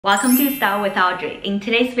Welcome to Style with Audrey. In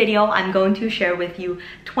today's video, I'm going to share with you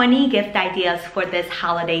 20 gift ideas for this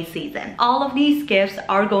holiday season. All of these gifts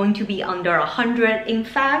are going to be under 100. In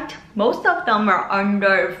fact, most of them are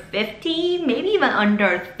under 50, maybe even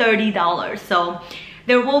under $30. So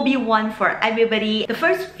there will be one for everybody. The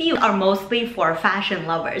first few are mostly for fashion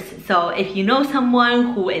lovers. So if you know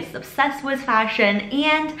someone who is obsessed with fashion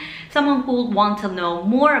and someone who wants to know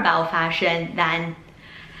more about fashion, then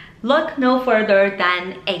look no further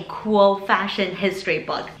than a cool fashion history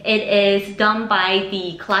book. It is done by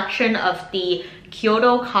the collection of the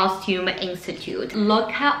Kyoto Costume Institute.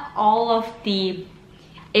 Look at all of the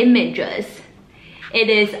images. It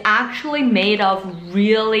is actually made of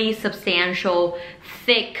really substantial,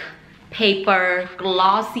 thick paper,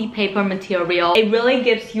 glossy paper material. It really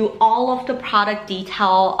gives you all of the product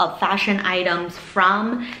detail of fashion items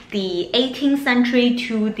from the 18th century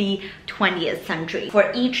to the 20th century.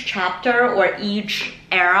 For each chapter or each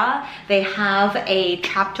era, they have a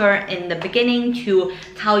chapter in the beginning to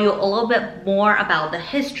tell you a little bit more about the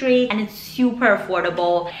history, and it's super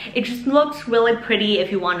affordable. It just looks really pretty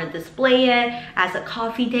if you want to display it as a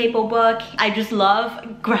coffee table book. I just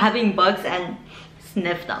love grabbing books and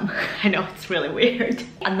sniff them. I know it's really weird.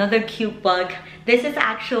 Another cute book. This is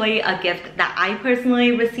actually a gift that I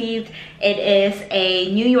personally received. It is a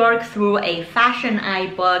New York Through a Fashion Eye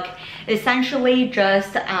book. Essentially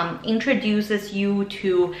just introduces you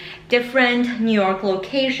to different New York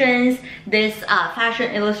locations. This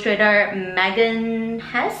fashion illustrator, Megan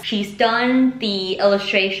Hess, she's done the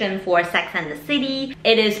illustration for Sex and the City.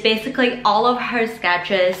 It is basically all of her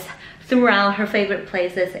sketches throughout her favorite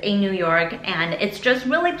places in New York, and it's just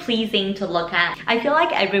really pleasing to look at. I feel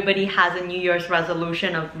like everybody has a New Year's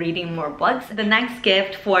resolution of reading more books. The next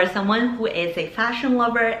gift for someone who is a fashion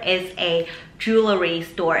lover is a jewelry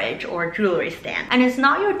storage or jewelry stand. And it's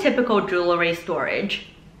not your typical jewelry storage.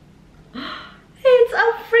 It's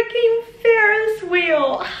a freaking Ferris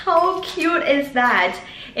wheel. How cute is that?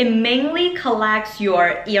 It mainly collects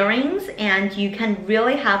your earrings, and you can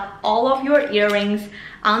really have all of your earrings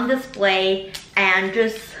on display and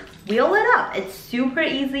just wheel it up. It's super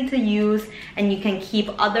easy to use, and you can keep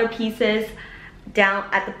other pieces down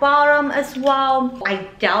at the bottom as well. I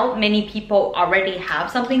doubt many people already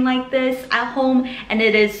have something like this at home, and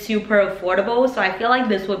it is super affordable, so I feel like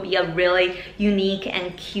this would be a really unique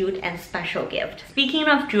and cute and special gift. Speaking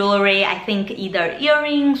of jewelry, I think either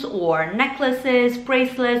earrings or necklaces,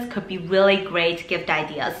 bracelets could be really great gift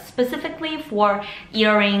ideas, specifically for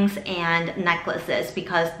earrings and necklaces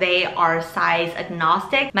because they are size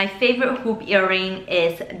agnostic. My favorite hoop earring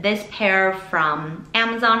is this pair from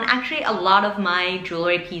Amazon. Actually, a lot of my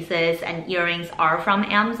jewelry pieces and earrings are from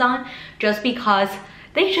Amazon just because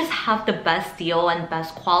they just have the best deal and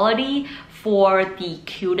best quality for the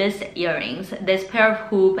cutest earrings. This pair of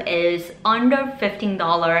hoop is under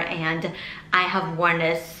 $15 and I have worn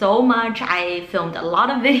this so much. I filmed a lot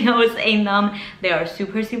of videos in them. They are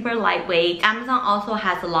super lightweight. Amazon also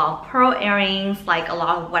has a lot of pearl earrings, like a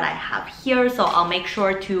lot of what I have here, so I'll make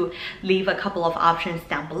sure to leave a couple of options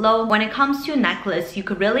down below. When it comes to necklace, you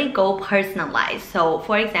could really go personalized. So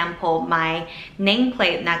for example, my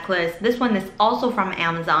nameplate necklace, this one is also from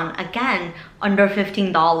Amazon, again under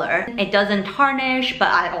 $15. It doesn't tarnish, but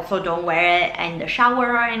I also don't wear it in the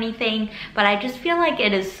shower or anything, but I just feel like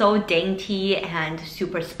it is so dainty and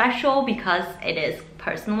super special because it is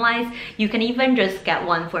personalized. You can even just get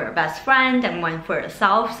one for your best friend and one for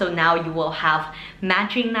yourself, so now you will have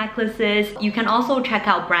matching necklaces. You can also check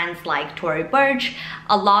out brands like Tory Burch.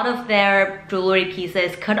 A lot of their jewelry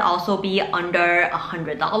pieces could also be under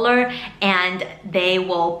 $100 and they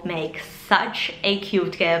will make such a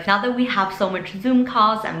cute gift. Now that we have so much Zoom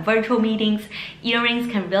calls and virtual meetings,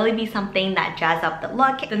 earrings can really be something that jazz up the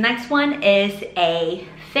look. The next one is a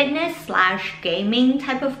fitness/gaming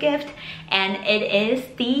type of gift, and it is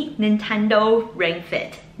the Nintendo Ring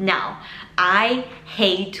Fit. Now, I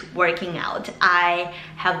hate working out. I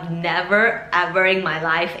have never ever in my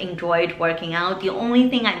life enjoyed working out. The only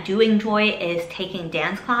thing I do enjoy is taking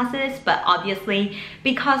dance classes, but obviously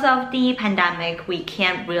because of the pandemic, we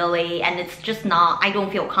can't really, and it's just not, I don't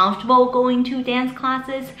feel comfortable going to dance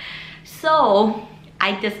classes. So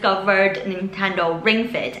I discovered Nintendo Ring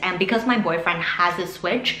Fit, and because my boyfriend has a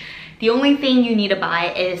Switch, the only thing you need to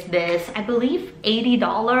buy is this, I believe,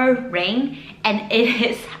 $80 ring, and it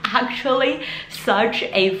is actually such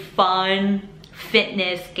a fun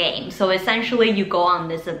fitness game. So essentially you go on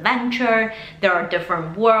this adventure, there are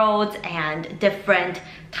different worlds and different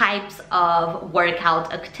types of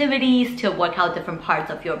workout activities to work out different parts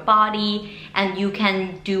of your body, and you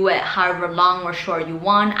can do it however long or short you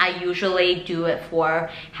want. I usually do it for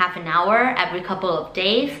half an hour every couple of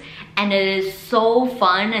days, and it is so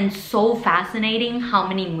fun and so fascinating how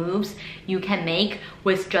many moves you can make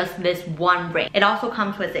with just this one ring. It also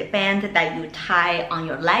comes with a band that you tie on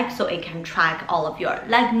your leg so it can track all of your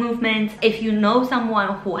leg movements. If you know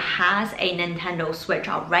someone who has a Nintendo Switch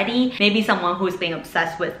already, maybe someone who's being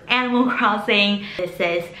obsessed with Animal Crossing, this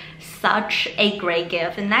is such a great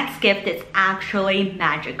gift. The next gift is actually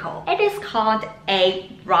magical. It is called a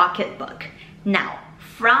rocket book. Now,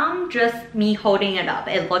 from just me holding it up,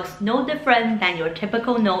 it looks no different than your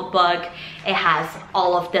typical notebook. It has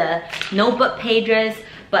all of the notebook pages,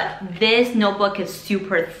 but this notebook is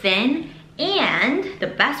super thin, and the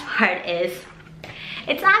best part is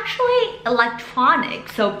it's actually electronic.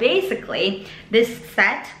 So basically, this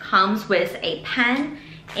set comes with a pen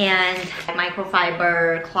and a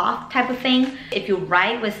microfiber cloth type of thing. If you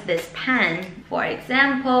write with this pen, for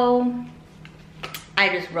example, I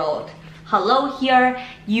just wrote hello here,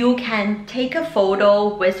 you can take a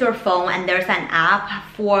photo with your phone, and there's an app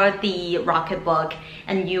for the Rocketbook,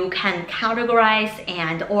 and you can categorize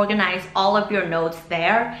and organize all of your notes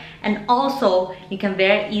there. And also, you can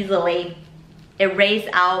very easily erase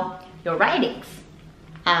out your writings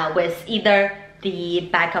with either the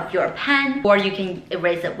back of your pen, or you can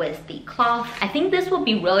erase it with the cloth. I think this would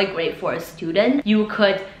be really great for a student. You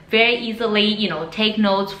could very easily, you know, take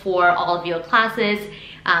notes for all of your classes,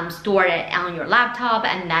 store it on your laptop,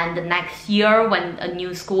 and then the next year when a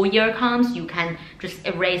new school year comes, you can just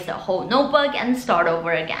erase the whole notebook and start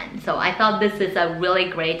over again. So I thought this is a really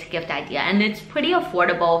great gift idea, and it's pretty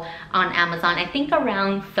affordable on Amazon. I think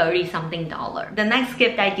around $30-something. The next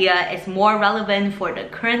gift idea is more relevant for the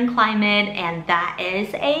current climate, and that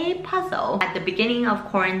is a puzzle. At the beginning of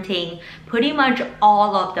quarantine, pretty much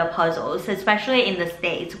all of the puzzles, especially in the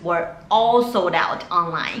States, were all sold out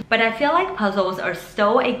online. But I feel like puzzles are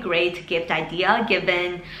still a great gift idea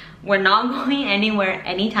given we're not going anywhere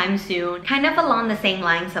anytime soon. Kind of along the same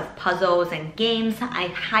lines of puzzles and games, I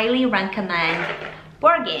highly recommend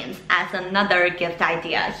board games as another gift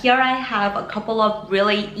idea. Here I have a couple of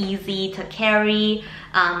really easy to carry,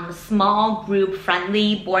 small group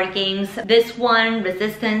friendly board games. This one,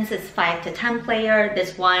 Resistance, is 5 to 10 player.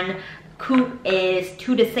 This one, Coup, is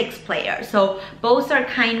 2 to 6 player. So both are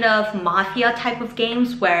kind of mafia type of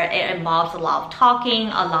games where it involves a lot of talking,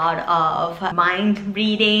 a lot of mind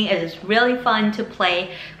reading. It is really fun to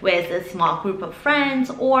play with a small group of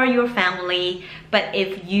friends or your family. But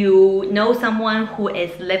if you know someone who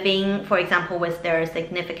is living, for example, with their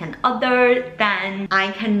significant other, then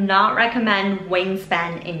I cannot recommend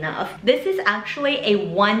Wingspan enough. This is actually a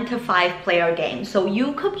 1 to 5 player game, so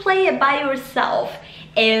you could play it by yourself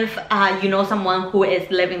if you know someone who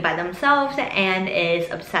is living by themselves and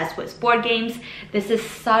is obsessed with board games. This is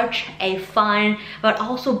such a fun but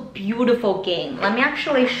also beautiful game. Let me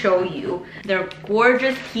actually show you. They're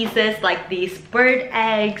gorgeous pieces like these bird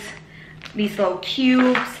eggs, these little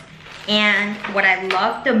cubes, and what I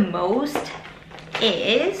love the most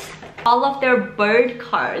is all of their bird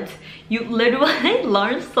cards. You literally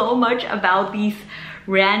learn so much about these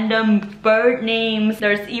random bird names.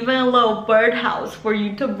 There's even a little birdhouse for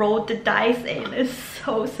you to roll the dice in. It's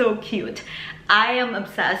so cute. I am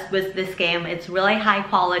obsessed with this game. It's really high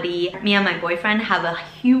quality. Me and my boyfriend have a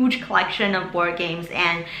huge collection of board games,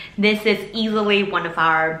 and this is easily one of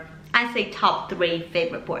our, I'd say, top 3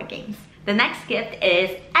 favorite board games. The next gift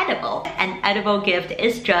is edible. An edible gift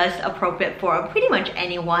is just appropriate for pretty much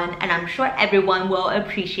anyone, and I'm sure everyone will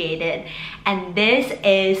appreciate it. And this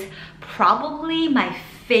is probably my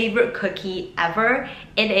favorite cookie ever.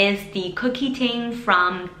 It is the cookie tin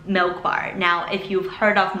from Milk Bar. Now, if you've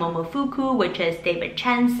heard of Momofuku, which is David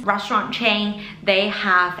Chen's restaurant chain, they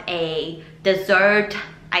have a dessert,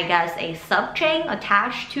 I guess a sub-chain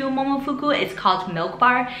attached to Momofuku. It's called Milk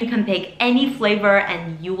Bar. You can pick any flavor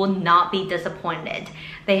and you will not be disappointed.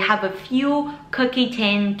 They have a few cookie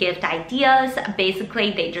tin gift ideas.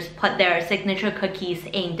 Basically, they just put their signature cookies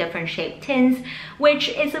in different shaped tins, which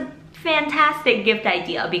is a fantastic gift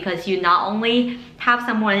idea because you not only have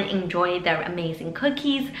someone enjoy their amazing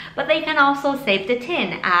cookies, but they can also save the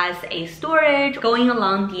tin as a storage, going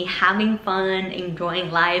along the having fun, enjoying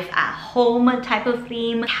life at home type of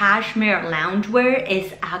theme. Cashmere loungewear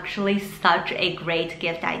is actually such a great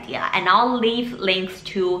gift idea, and I'll leave links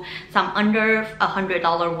to some under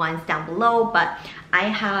 $100 ones down below, but I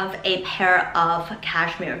have a pair of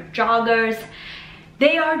cashmere joggers.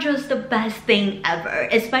 They are just the best thing ever,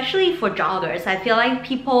 especially for joggers. I feel like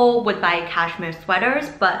people would buy cashmere sweaters,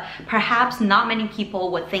 but perhaps not many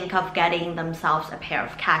people would think of getting themselves a pair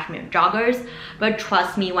of cashmere joggers. But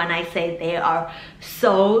trust me when I say they are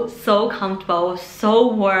so comfortable, so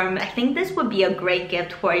warm. I think this would be a great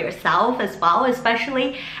gift for yourself as well,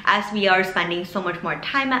 especially as we are spending so much more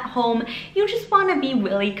time at home. You just want to be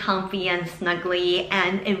really comfy and snuggly,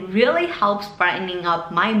 and it really helps brightening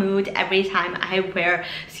up my mood every time I wear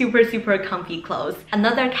super comfy clothes.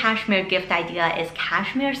 Another cashmere gift idea is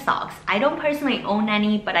cashmere socks. I don't personally own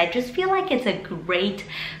any, but I just feel like it's a great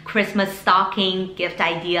Christmas stocking gift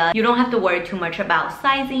idea. You don't have to worry too much about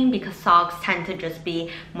sizing because socks tend to just be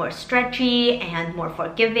more stretchy and more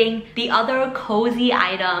forgiving. The other cozy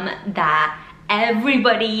item that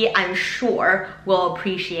everybody, I'm sure, will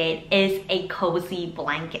appreciate is a cozy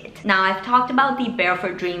blanket. Now, I've talked about the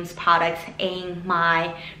Barefoot Dreams products in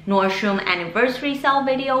my Nordstrom anniversary sale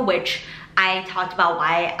video, which I talked about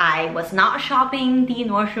why I was not shopping the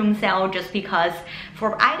Nordstrom sale, just because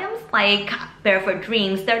for items like Barefoot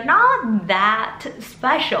Dreams, they're not that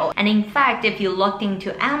special. And in fact, if you looked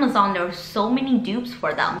into Amazon, there are so many dupes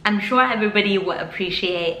for them. I'm sure everybody would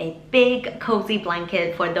appreciate a big cozy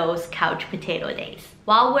blanket for those couch potato days.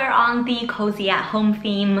 While we're on the cozy at home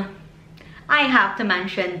theme, I have to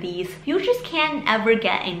mention these. You just can't ever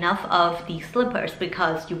get enough of these slippers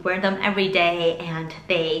because you wear them every day and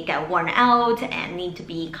they get worn out and need to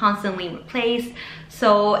be constantly replaced.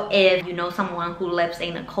 So if you know someone who lives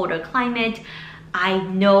in a colder climate, I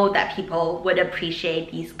know that people would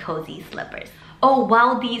appreciate these cozy slippers. Oh,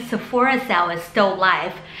 while the Sephora sale is still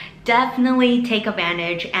live, definitely take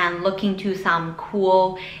advantage and look into some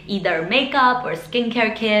cool either makeup or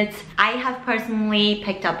skincare kits. I have personally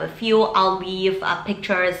picked up a few. I'll leave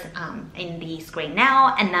pictures in the screen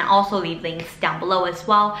now, and then also leave links down below as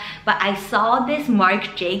well. But I saw this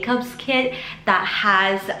Marc Jacobs kit that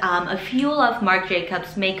has a few of Marc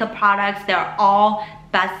Jacobs makeup products. They're all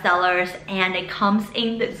bestsellers, and it comes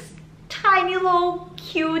in this tiny little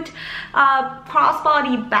cute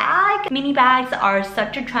crossbody bag. Mini bags are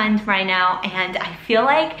such a trend right now, and I feel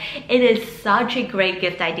like it is such a great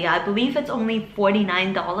gift idea. I believe it's only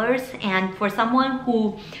 $49, and for someone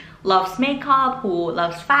who loves makeup, who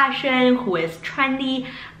loves fashion, who is trendy,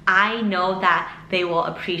 I know that they will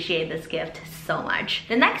appreciate this gift so much.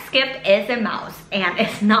 The next gift is a mouse, and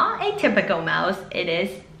it's not a typical mouse. It is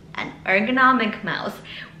an ergonomic mouse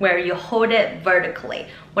where you hold it vertically.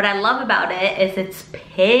 What I love about it is it's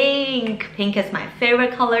pink. Pink is my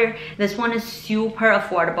favorite color. This one is super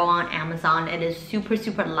affordable on Amazon. It is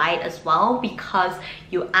super light as well because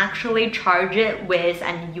you actually charge it with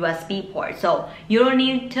an USB port. So you don't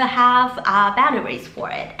need to have batteries for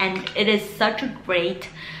it. And it is such a great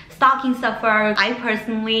stocking stuffer. I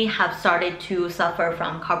personally have started to suffer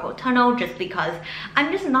from carpal tunnel just because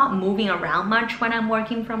I'm just not moving around much when I'm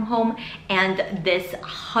working from home, and this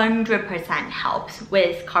 100% helps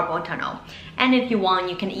with carpal tunnel. And if you want,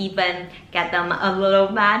 you can even get them a little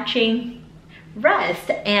matching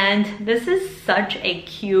rest. And this is such a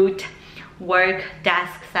cute work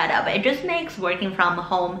desk setup. It just makes working from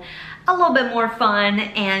home a little bit more fun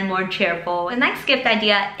and more cheerful. The next gift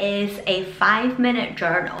idea is a 5-minute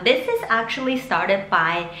journal. This is actually started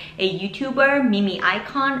by a YouTuber, Mimi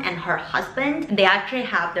Icon, and her husband. They actually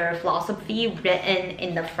have their philosophy written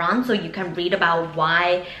in the front, so you can read about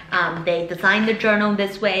why they designed the journal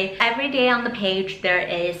this way. Every day on the page there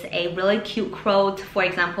is a really cute quote. For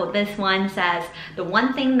example, this one says, "The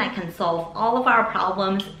one thing that can solve all of our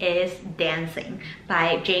problems is dancing,"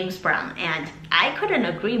 by James Brown, and I couldn't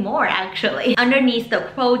agree more actually. Underneath the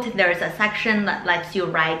quote, there's a section that lets you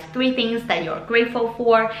write 3 things that you're grateful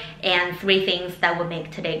for and 3 things that will make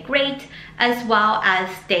today great, as well as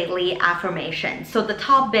daily affirmations. So the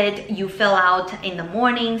top bit you fill out in the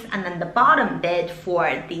mornings, and then the bottom bit for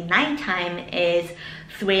the nighttime is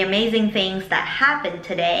 3 amazing things that happened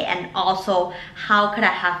today, and also how could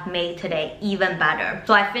I have made today even better.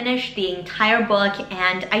 So I finished the entire book,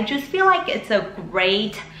 and I just feel like it's a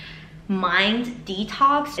great mind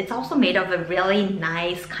detox. It's also made of a really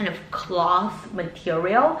nice kind of cloth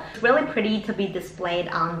material. It's really pretty to be displayed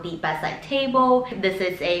on the bedside table. This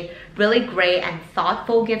is a really great and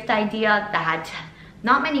thoughtful gift idea that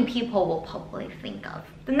not many people will probably think of.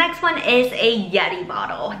 The next one is a Yeti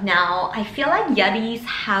bottle. Now, I feel like Yetis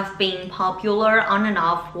have been popular on and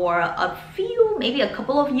off for a few, maybe a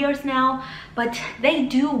couple of years now, but they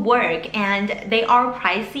do work and they are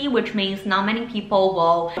pricey, which means not many people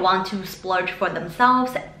will want to splurge for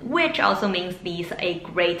themselves, which also means these are a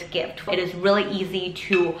great gift. It is really easy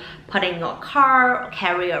to put in your car,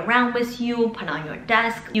 carry around with you, put on your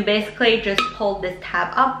desk. You basically just pull this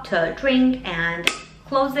tab up to drink and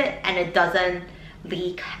close it, and it doesn't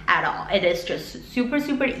leak at all. It is just super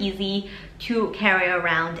easy to carry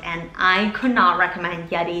around, and I could not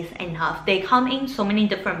recommend Yetis enough. They come in so many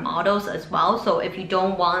different models as well, so if you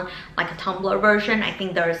don't want like a tumbler version, I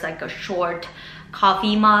think there's like a short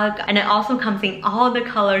coffee mug, and it also comes in all the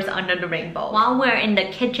colors under the rainbow. While we're in the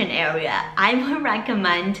kitchen area, I would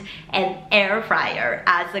recommend an air fryer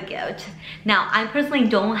as a gift. Now, I personally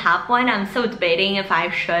don't have one. I'm still debating if I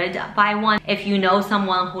should buy one. If you know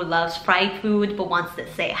someone who loves fried food but wants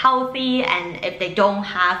to stay healthy, and if they don't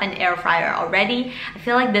have an air fryer already, I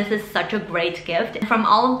feel like this is such a great gift. From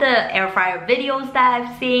all of the air fryer videos that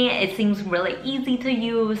I've seen, it seems really easy to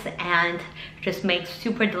use and just makes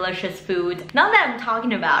super delicious food. Now that I'm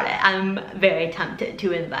talking about it, I'm very tempted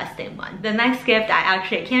to invest in one. The next gift I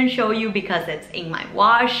actually can't show you because it's in my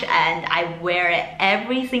wash and I wear it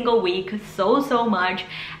every single week so much,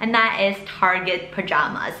 and that is Target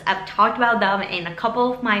pajamas. I've talked about them in a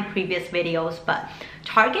couple of my previous videos, but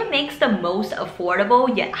Target makes the most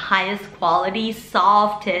affordable yet highest quality,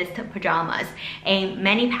 softest pajamas in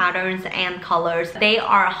many patterns and colors. They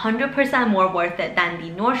are 100% more worth it than the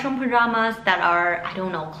Nordstrom pajamas that are, I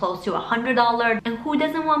don't know, close to $100. And who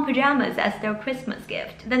doesn't want pajamas as their Christmas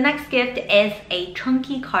gift? The next gift is a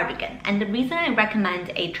chunky cardigan. And the reason I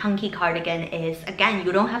recommend a chunky cardigan is, again,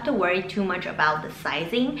 you don't have to worry too much about the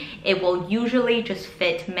sizing. It will usually just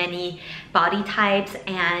fit many body types,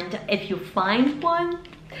 and if you find one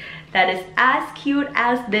that is as cute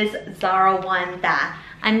as this Zara one that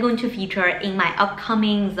I'm going to feature in my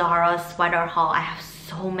upcoming Zara sweater haul. I have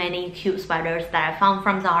so many cute sweaters that I found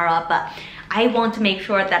from Zara, but I want to make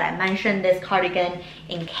sure that I mention this cardigan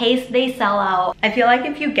in case they sell out. I feel like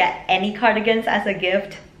if you get any cardigans as a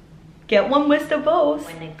gift, get one with the bows.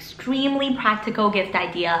 An extremely practical gift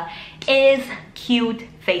idea is cute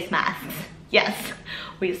face masks. Yes,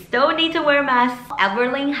 we still need to wear masks.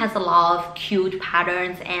 Everlane has a lot of cute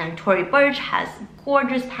patterns, and Tory Burch has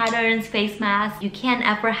gorgeous patterns face masks. You can't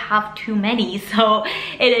ever have too many, so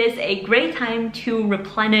it is a great time to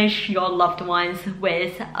replenish your loved ones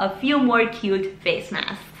with a few more cute face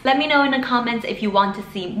masks. Let me know in the comments if you want to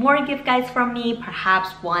see more gift guides from me, perhaps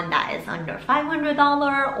one that is under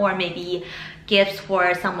 $500, or maybe gifts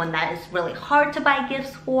for someone that is really hard to buy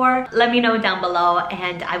gifts for. Let me know down below,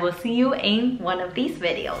 and I will see you in one of these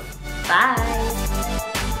videos. Bye!